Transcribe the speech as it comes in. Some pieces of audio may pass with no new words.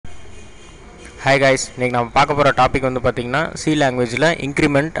Hi guys, இன்னைக்கு நம்ம பார்க்க போற டாபிக் வந்து பாத்தீங்கன்னா C languageல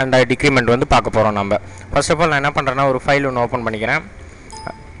increment and decrement வந்து பார்க்க போறோம் நம்ம. First of all நான் என்ன பண்றேன்னா ஒரு ஃபைல் ஒன்னு ஓபன் பண்ணிக்கிறேன்.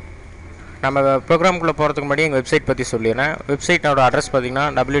 நம்ம ப்ரோகிராம்க்குள்ள போறதுக்கு முன்னாடி எங்க வெப்சைட் பத்தி சொல்லிறேன். வெப்சைட்டோட அட்ரஸ் பாத்தீங்கன்னா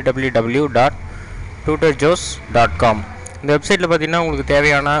www.tutorjos.com. இந்த வெப்சைட்ல பாத்தீங்கன்னா உங்களுக்கு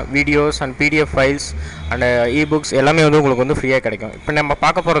தேவையான videos and PDF files and e-books எல்லாமே வந்து உங்களுக்கு வந்து ஃப்ரீயா கிடைக்கும். இப்போ நம்ம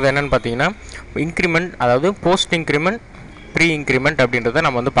பார்க்க போறது என்னன்னு பாத்தீங்கன்னா increment அதாவது post increment, pre increment அப்படின்றத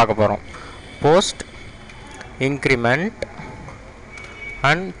நம்ம வந்து பார்க்க போறோம். Post increment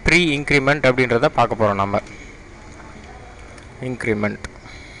and pre increment அப்படின்றத பார்க்க போறோம் நம்ம. Increment.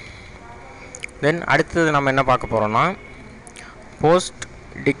 Then அடுத்து நம்ம என்ன பார்க்க போறோம்னா post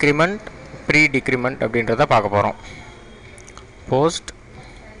decrement, pre decrement அப்படின்றத பார்க்க போறோம். Post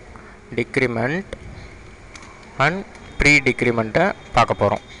decrement and pre decrement பார்க்க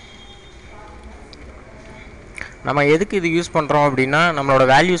போறோம். நம்ம எதுக்கு இது யூஸ் பண்றோம் அப்படினா நம்மளோட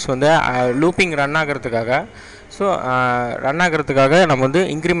வேல்யூஸ் வந்து லூப்பிங் ரன் ஆகிறதுக்காக சோ ரன் ஆகிறதுக்காக நம்ம வந்து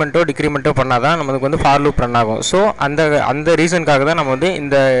இன்கிரிமென்ட்டோ டிக்ரிமென்ட்டோ பண்ணாதான் நமக்கு வந்து ஃபார் லூப் ரன் ஆகும் சோ அந்த ரீசன்காக தான் நம்ம வந்து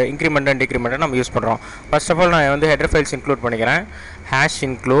இந்த இன்கிரிமென்ட் அண்ட் டிக்ரிமென்ட் நம்ம யூஸ் பண்றோம் ஃபர்ஸ்ட் ஆஃப் ஆல் நான் வந்து ஹெடர் ஃபைல்ஸ் இன்க்ளூட் பண்ணிக்கிறேன்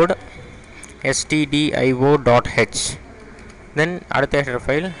 #include stdio.h then அடுத்த header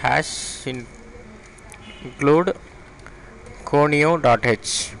file #include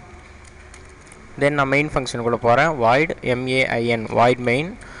conio.h then நான் main function குள்ள போறேன் void main void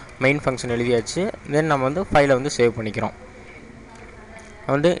main function எழுதியாச்சு then நம்ம வந்து ஃபைலை வந்து சேவ் பண்ணிக்கிறோம்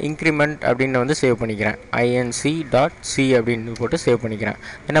நான் வந்து increment அப்படினு வந்து சேவ் பண்ணிக்கிறேன் inc.c அப்படினு போட்டு சேவ் பண்ணிக்கிறேன்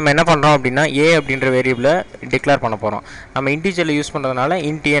நம்ம என்ன பண்றோம் அப்படினா a அப்படிங்கற வேரியபிளை டிக்ளேர் பண்ண போறோம் நம்ம இன்டிஜர்ல யூஸ் பண்றதனால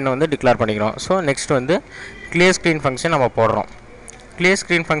int n வந்து டிக்ளேர் பண்ணிக்கிறோம் சோ நெக்ஸ்ட் வந்து clear screen function நம்ம போடுறோம் clear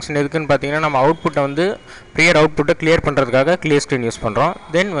screen function எதுக்குன்னு பாத்தீங்கன்னா நம்ம அவுட்புட்டை வந்து prior அவுட்புட்டை கிளியர் பண்றதுக்காக clear screen யூஸ் பண்றோம்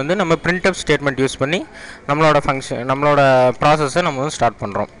then வந்து நம்ம printf ஸ்டேட்மென்ட் யூஸ் பண்ணி நம்மளோட ஃபங்க்ஷன் நம்மளோட process-ஐ நம்ம வந்து ஸ்டார்ட்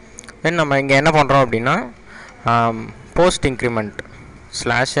பண்றோம் then நம்ம இங்க என்ன பண்றோம் அப்படினா post increment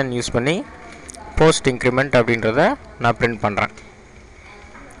 /n யூஸ் பண்ணி post increment அப்படிங்கறத நான் print பண்றேன்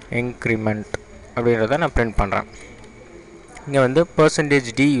increment அப்படிங்கறத நான் print பண்றேன் இங்க வந்து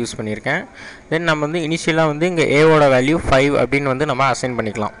 %d யூஸ் பண்ணிருக்கேன் then நம்ம வந்து இனிஷியலா வந்து இங்க a ஓட வேல்யூ 5 அப்படினு வந்து நம்ம அசைன்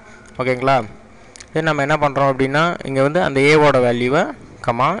பண்ணிக்கலாம் ஓகேங்களா then நம்ம என்ன பண்றோம் அப்படினா இங்க வந்து அந்த a ஓட வேல்யூவை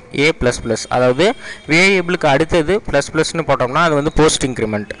கமா a++ அதாவது வேரியபிளுக்கு அடுத்து ++ னு போட்டோம்னா அது வந்து போஸ்ட்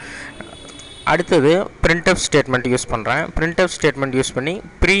இன்கிரிமென்ட் அடுத்து printf ஸ்டேட்மென்ட் யூஸ் பண்றேன் printf ஸ்டேட்மென்ட் யூஸ் பண்ணி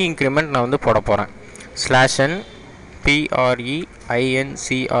pre increment நான் வந்து போட போறேன் /n PREINCREMENT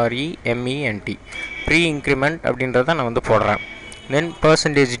pre increment அப்படின்றத நான் வந்து போடுறேன் then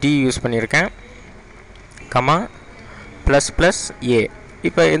 %d யூஸ் பண்ணிருக்கேன் கமா ++ a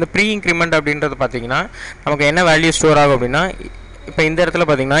இப்போ இந்த pre increment அப்படின்றது பாத்தீங்கன்னா நமக்கு என்ன வேல்யூ ஸ்டோர் ஆகும் அப்படினா இப்போ இந்த இடத்துல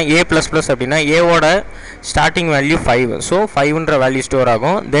பாத்தீங்கன்னா a++ அப்படினா a ஓட ஸ்டார்டிங் வேல்யூ 5 சோ 5 ன்ற வேல்யூ ஸ்டோர்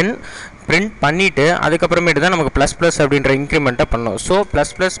ஆகும் then print பண்ணிட்டு அதுக்கு அப்புறமேட்டு தான் நமக்கு ++ அப்படிங்கற இன்கிரிமென்ட்ட பண்ணோம் சோ ++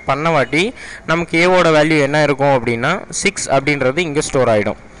 பண்ணவாட்டி நமக்கு a ஓட வேல்யூ என்ன இருக்கும் அப்படினா 6 அப்படின்றது இங்க ஸ்டோர்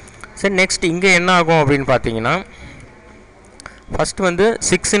ஆயிடும் சரி நெக்ஸ்ட் இங்க என்ன ஆகும் அப்படினு பாத்தீங்கன்னா ஃபர்ஸ்ட் வந்து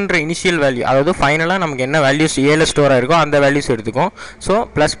 6 ன்ற இனிஷியல் வேல்யூ அதாவது ஃபைனலா நமக்கு என்ன வேல்யூஸ் a ல ஸ்டோர் ஆயிருக்கோ அந்த வேல்யூஸ் எடுத்துக்கும் சோ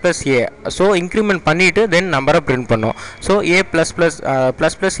 ++ a சோ இன்கிரிமென்ட் பண்ணிட்டு then நம்பரை print பண்ணோம் சோ a ++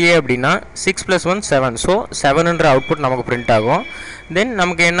 a அப்படினா 6 + 1 7 சோ 7 ன்ற அவுட்புட் நமக்கு print ஆகும் then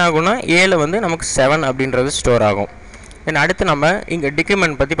நமக்கு என்ன ஆகும்னா a ல வந்து நமக்கு 7 அப்படின்றது ஸ்டோர் ஆகும் then அடுத்து நம்ம இங்க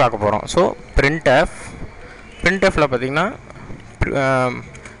டிக்ரிமென்ட் பத்தி பார்க்க போறோம் சோ printf ல பாத்தீங்கன்னா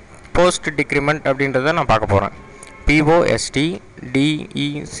post decrement அப்படின்றத நான் பார்க்க போறேன் post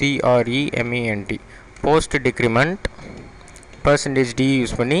decrement post decrement %d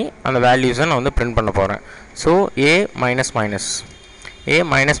use பண்ணி அந்த வேல்யூஸை நான் வந்து print பண்ண போறேன் சோ a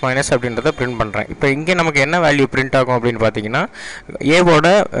அப்படின்றத print பண்றேன் இப்போ இங்க நமக்கு என்ன வேல்யூ print ஆகும் அப்படினு பாத்தீங்கன்னா a ஓட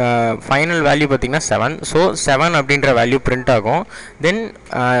ஃபைனல் வேல்யூ பாத்தீங்கன்னா 7 சோ 7 அப்படிங்கற வேல்யூ print ஆகும் then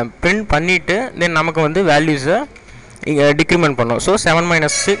print பண்ணிட்டு then நமக்கு வந்து வேல்யூஸை இங்க டிக்ரிமென்ட் பண்ணோம் சோ 7 -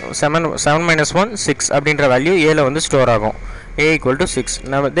 1 6 அப்படிங்கற வேல்யூ a ல வந்து ஸ்டோர் ஆகும் a = 6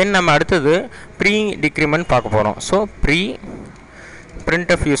 then நம்ம அடுத்து pre decrement பார்க்க போறோம் சோ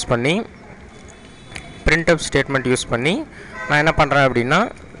printf யூஸ் பண்ணி printf ஸ்டேட்மென்ட் யூஸ் பண்ணி நான் என்ன பண்றேன் அப்படினா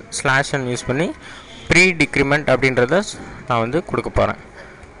 /n யூஸ் பண்ணி pre decrement அப்படின்றத நான் வந்து கொடுக்க போறேன்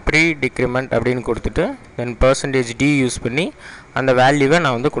pre decrement அப்படினு கொடுத்துட்டு then %d யூஸ் பண்ணி அந்த வேல்யூவை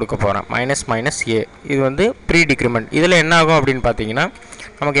நான் வந்து கொடுக்க போறேன் -a இது வந்து pre decrement இதுல என்ன ஆகும் அப்படினு பாத்தீங்கன்னா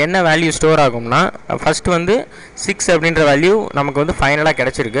நமக்கு என்ன வேல்யூ ஸ்டோர் ஆகும்னா ஃபர்ஸ்ட் வந்து 6 அப்படிங்கற வேல்யூ நமக்கு வந்து ஃபைனலா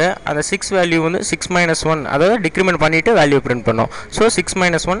கிடைச்சிருக்கு அந்த 6 வேல்யூ வந்து 6 - 1 அதாவது டிக்ரிமென்ட் பண்ணிட்டு வேல்யூ print பண்ணோம் சோ 6 -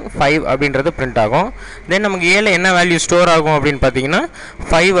 1 5 அப்படின்றது print ஆகும் then நமக்கு a ல என்ன வேல்யூ ஸ்டோர் ஆகும் அப்படினு பாத்தீங்கன்னா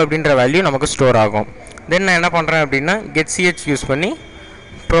 5 அப்படிங்கற வேல்யூ நமக்கு ஸ்டோர் ஆகும் then நான் என்ன பண்றேன் அப்படினா getch யூஸ் பண்ணி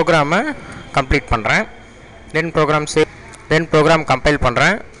ப்ரோக்ராமை கம்ப்ளீட் பண்ணுறேன். தென் ப்ரோக்ராம் தென் ப்ரோக்ராம் கம்பைல்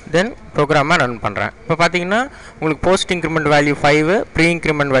பண்ணுறேன். தென் ப்ரோக்ராமை ரன் பண்ணுறேன். இப்போ பார்த்தீங்கன்னா உங்களுக்கு post increment value 5, pre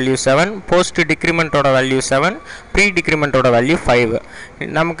increment value 7, post டிக்ரிமெண்ட்டோட value 7, pre டிக்ரிமெண்ட்டோட value 5.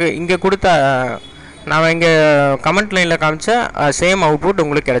 நமக்கு இங்கே கொடுத்த நான் இங்கே கமெண்ட் லைனில் காமிச்ச சேம் அவுட்புட்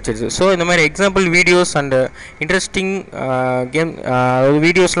உங்களுக்கு கிடச்சிருச்சு. ஸோ இந்த மாதிரி example videos and interesting game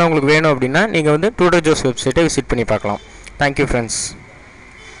வீடியோஸ்லாம் உங்களுக்கு வேணும் அப்படின்னா நீங்கள் வந்து டியூட்டர் ஜோஸ் வெப்சைட்டை விசிட் பண்ணி பார்க்கலாம். Thank you friends.